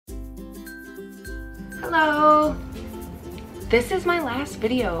Hello! This is my last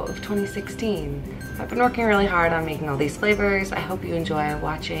video of 2016. I've been working really hard on making all these flavors. I hope you enjoy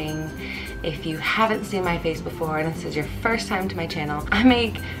watching. If you haven't seen my face before and this is your first time to my channel, I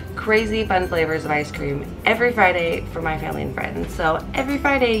make crazy fun flavors of ice cream every Friday for my family and friends. So every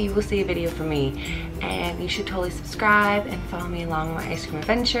Friday you will see a video from me, and you should totally subscribe and follow me along on my ice cream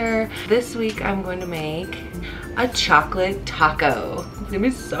adventure. This week I'm going to make a chocolate taco. It's gonna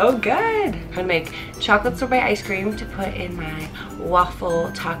be so good. I'm gonna make chocolate sorbet ice cream to put in my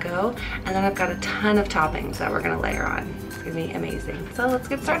waffle taco, and then I've got a ton of toppings that we're gonna layer on. It's gonna be amazing. So let's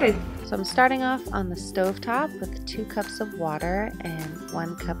get started. So I'm starting off on the stovetop with 2 cups of water and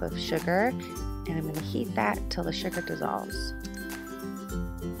 1 cup of sugar, and I'm gonna heat that till the sugar dissolves.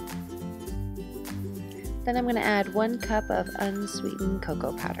 Then I'm gonna add 1 cup of unsweetened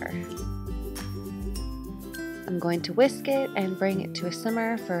cocoa powder. I'm going to whisk it and bring it to a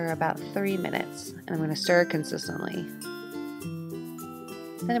simmer for about 3 minutes, and I'm going to stir consistently.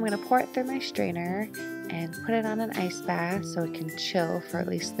 Then I'm going to pour it through my strainer and put it on an ice bath so it can chill for at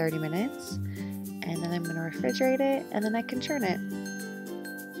least 30 minutes, and then I'm going to refrigerate it, and then I can churn it.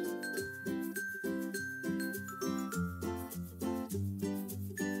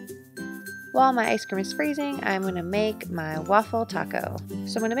 While my ice cream is freezing, I'm going to make my waffle taco.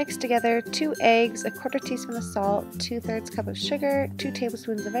 So I'm going to mix together 2 eggs, 1/4 teaspoon of salt, 2/3 cup of sugar, 2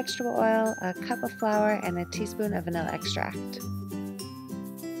 tablespoons of vegetable oil, a cup of flour, and a teaspoon of vanilla extract.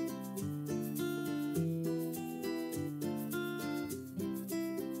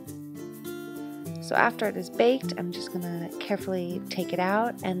 So after it is baked, I'm just going to carefully take it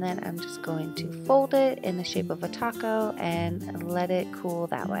out, and then I'm just going to fold it in the shape of a taco and let it cool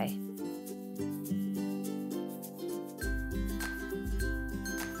that way.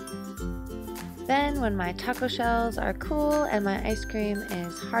 Then when my taco shells are cool and my ice cream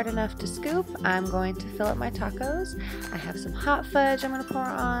is hard enough to scoop, I'm going to fill up my tacos. I have some hot fudge I'm going to pour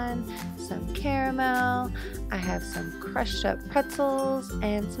on, some caramel, I have some crushed up pretzels,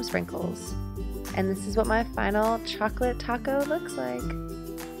 and some sprinkles. And this is what my final chocolate taco looks like.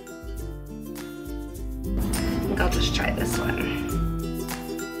 I think I'll just try this one.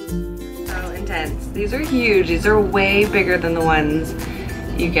 So intense. These are huge. These are way bigger than the ones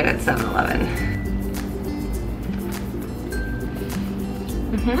you get at 7-Eleven.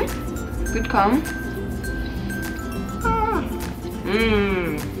 Good comb.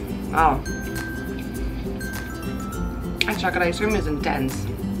 Wow. That chocolate ice cream is intense.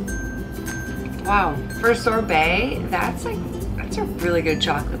 Wow. For sorbet, that's a really good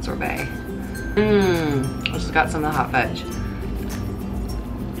chocolate sorbet. I just got some of the hot fudge.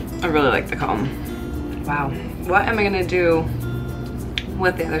 I really like the comb. Wow. What am I gonna do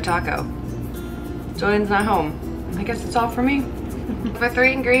with the other taco? Julian's not home. I guess it's all for me. For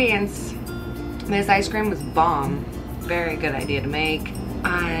 3 ingredients, this ice cream was bomb. Very good idea to make.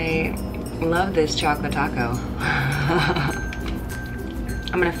 I love this chocolate taco.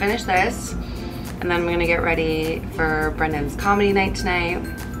 I'm gonna finish this, and then I'm gonna get ready for Brendan's comedy night tonight.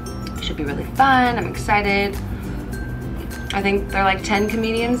 It should be really fun. I'm excited. I think there are like 10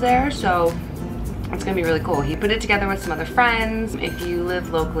 comedians there, so it's gonna be really cool. He put it together with some other friends. If you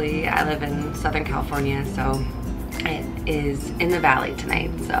live locally, I live in Southern California, so it is in the valley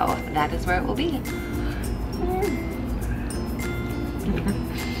tonight, so that is where it will be.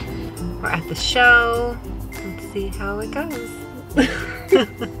 We're at the show. Let's see how it goes.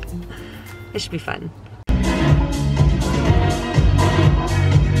 It should be fun.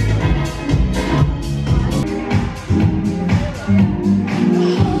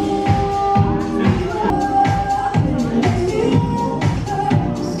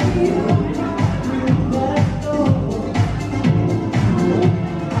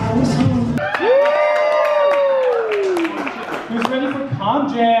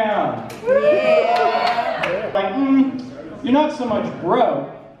 You're not so much broke,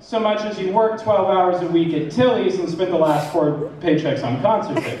 so much as you work 12 hours a week at Tilly's and spend the last 4 paychecks on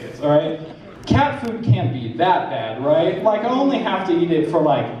concert tickets, alright? Cat food can't be that bad, right? Like, I only have to eat it for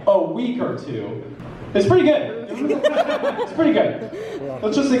like a week or 2. It's pretty good. It's pretty good.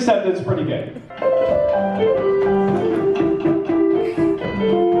 Let's just accept it's pretty good.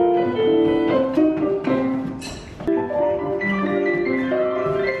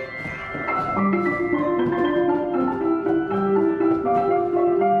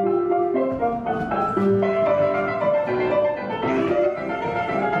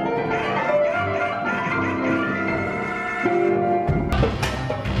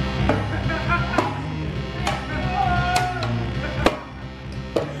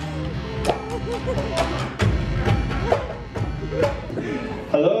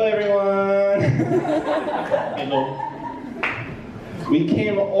 You know, we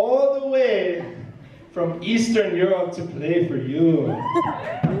came all the way from Eastern Europe to play for you.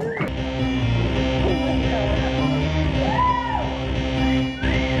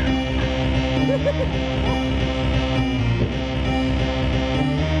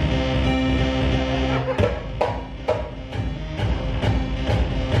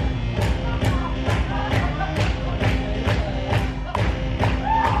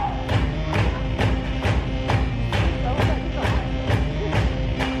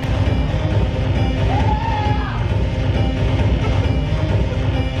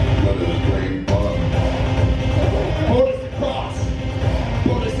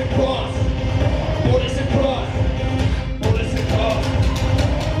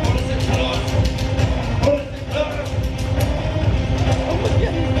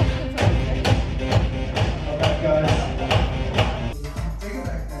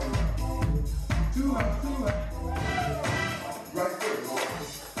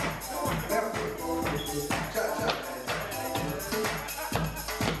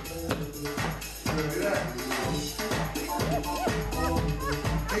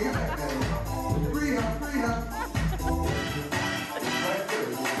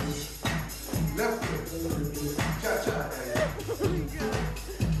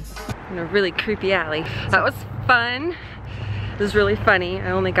 In a really creepy alley. That was fun. It was really funny.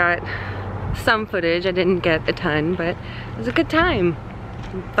 I only got some footage. I didn't get a ton, but it was a good time.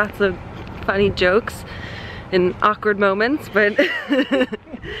 Lots of funny jokes and awkward moments, but it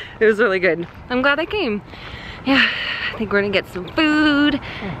was really good. I'm glad I came. Yeah, I think we're gonna get some food.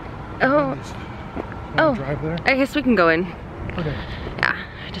 Oh, drive there? I guess we can go in. Okay. Yeah,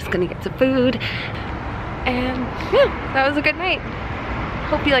 just gonna get some food. And yeah, that was a good night.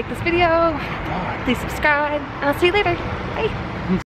 Hope you liked this video. Please subscribe, and I'll see you later. Bye.